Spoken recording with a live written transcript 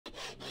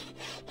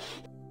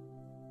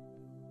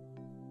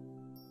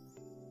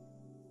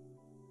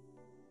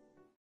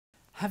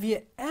Have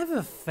you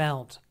ever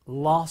felt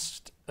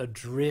lost,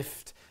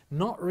 adrift,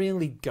 not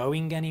really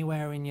going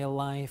anywhere in your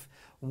life,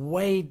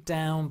 weighed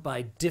down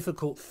by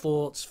difficult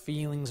thoughts,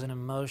 feelings and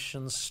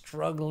emotions,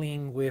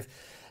 struggling with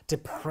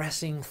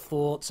depressing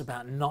thoughts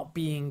about not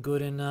being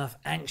good enough,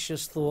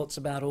 anxious thoughts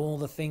about all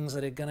the things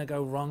that are going to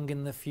go wrong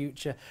in the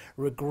future,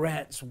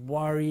 regrets,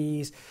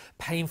 worries,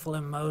 painful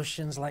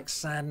emotions like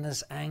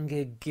sadness,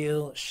 anger,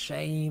 guilt,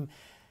 shame?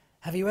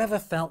 Have you ever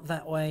felt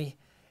that way?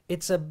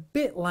 It's a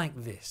bit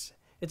like this.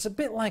 It's a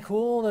bit like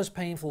all those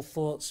painful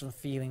thoughts and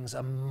feelings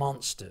are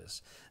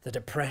monsters. The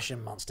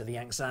depression monster, the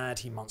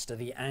anxiety monster,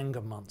 the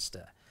anger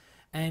monster.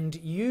 And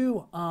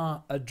you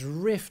are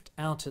adrift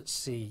out at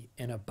sea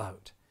in a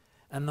boat.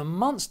 And the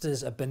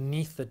monsters are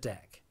beneath the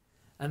deck.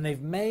 And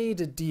they've made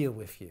a deal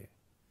with you.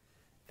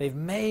 They've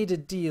made a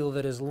deal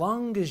that as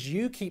long as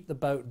you keep the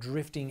boat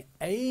drifting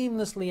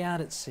aimlessly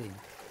out at sea,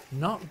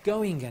 not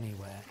going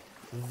anywhere,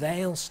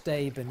 they'll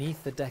stay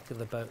beneath the deck of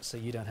the boat so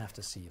you don't have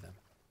to see them.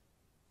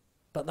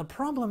 But the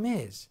problem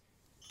is,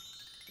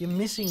 you're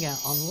missing out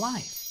on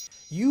life.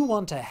 You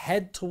want to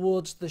head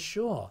towards the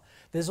shore.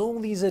 There's all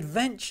these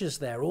adventures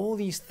there, all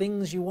these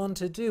things you want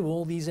to do,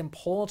 all these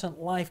important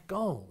life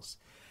goals.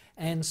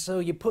 And so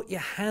you put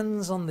your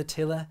hands on the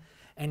tiller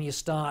and you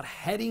start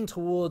heading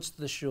towards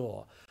the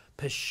shore,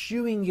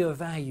 pursuing your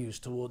values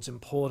towards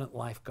important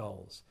life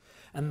goals.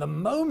 And the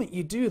moment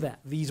you do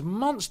that, these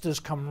monsters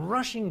come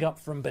rushing up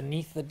from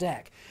beneath the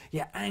deck.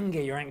 Your anger,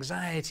 your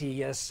anxiety,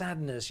 your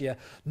sadness, your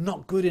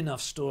not good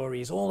enough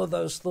stories, all of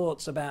those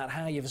thoughts about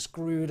how you've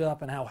screwed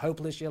up and how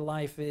hopeless your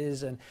life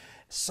is and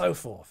so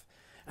forth.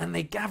 And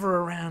they gather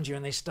around you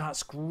and they start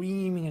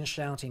screaming and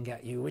shouting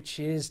at you, which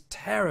is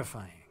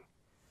terrifying.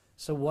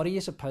 So what are you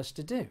supposed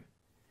to do?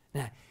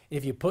 Now,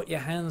 if you put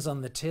your hands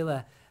on the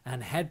tiller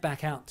and head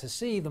back out to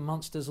sea, the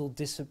monsters will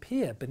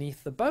disappear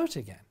beneath the boat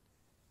again.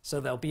 So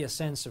there'll be a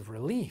sense of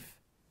relief.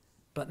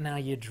 But now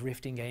you're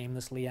drifting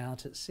aimlessly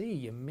out at sea.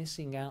 You're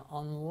missing out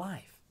on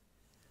life.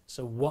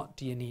 So what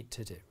do you need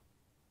to do?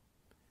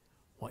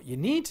 What you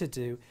need to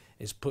do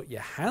is put your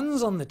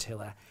hands on the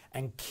tiller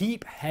and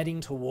keep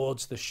heading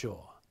towards the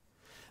shore.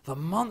 The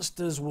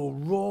monsters will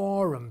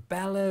roar and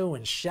bellow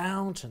and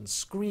shout and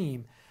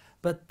scream,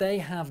 but they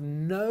have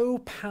no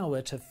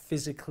power to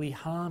physically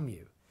harm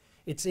you.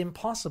 It's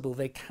impossible.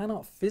 They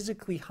cannot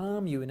physically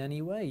harm you in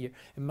any way. Your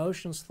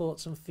emotions,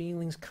 thoughts and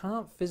feelings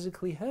can't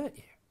physically hurt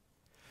you.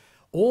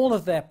 All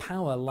of their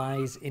power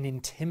lies in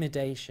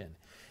intimidation.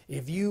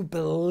 If you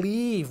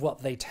believe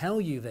what they tell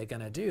you they're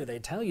going to do, they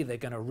tell you they're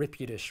going to rip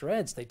you to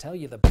shreds, they tell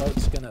you the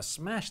boat's going to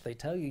smash, they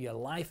tell you your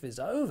life is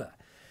over,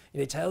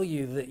 they tell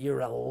you that you're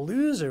a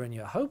loser and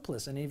you're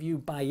hopeless, and if you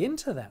buy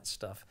into that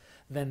stuff,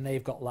 then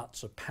they've got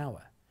lots of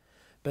power.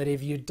 But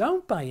if you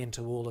don't buy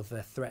into all of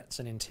their threats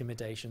and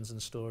intimidations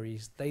and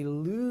stories, they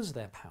lose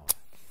their power.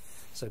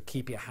 So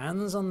keep your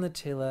hands on the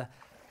tiller,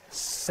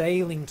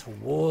 sailing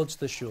towards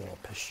the shore,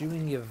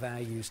 pursuing your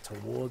values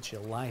towards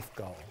your life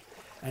goal.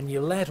 And you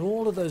let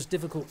all of those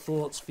difficult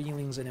thoughts,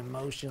 feelings, and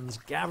emotions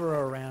gather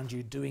around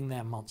you doing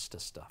their monster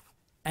stuff.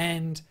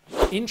 And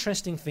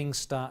interesting things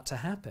start to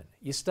happen.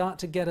 You start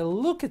to get a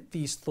look at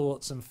these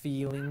thoughts and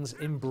feelings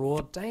in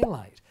broad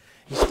daylight.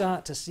 You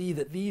start to see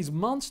that these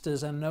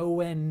monsters are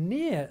nowhere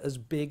near as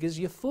big as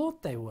you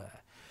thought they were.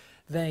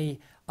 They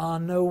are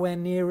nowhere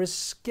near as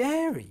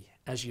scary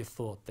as you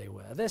thought they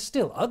were. They're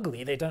still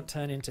ugly. They don't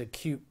turn into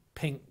cute,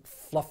 pink,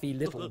 fluffy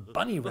little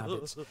bunny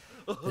rabbits.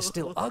 They're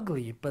still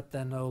ugly, but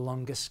they're no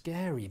longer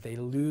scary. They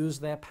lose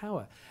their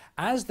power.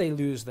 As they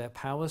lose their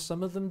power,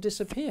 some of them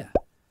disappear.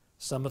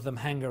 Some of them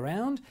hang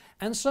around,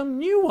 and some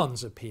new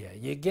ones appear.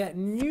 You get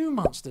new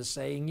monsters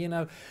saying, you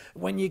know,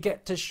 when you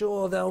get to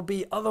shore, there'll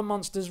be other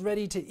monsters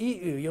ready to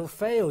eat you. You'll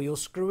fail, you'll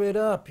screw it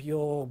up,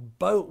 your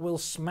boat will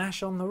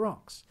smash on the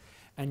rocks.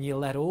 And you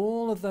let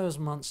all of those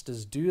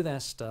monsters do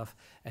their stuff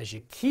as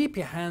you keep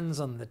your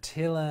hands on the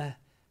tiller,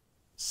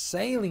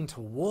 sailing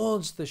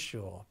towards the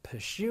shore,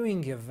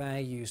 pursuing your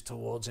values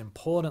towards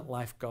important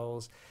life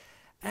goals,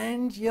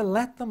 and you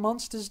let the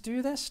monsters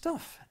do their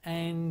stuff,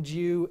 and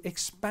you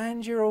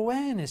expand your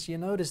awareness. You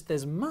notice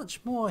there's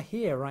much more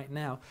here right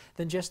now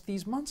than just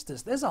these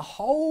monsters. There's a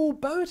whole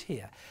boat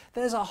here.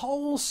 There's a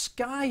whole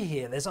sky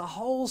here. There's a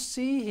whole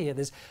sea here.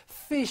 There's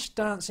fish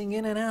dancing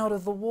in and out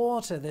of the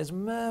water. There's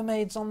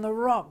mermaids on the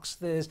rocks.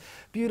 There's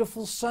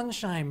beautiful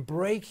sunshine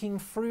breaking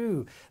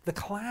through the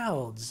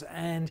clouds,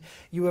 and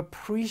you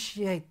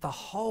appreciate the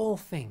whole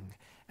thing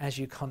as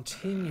you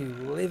continue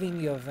living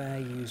your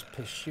values,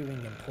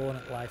 pursuing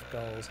important life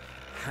goals,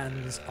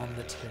 hands on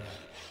the tiller.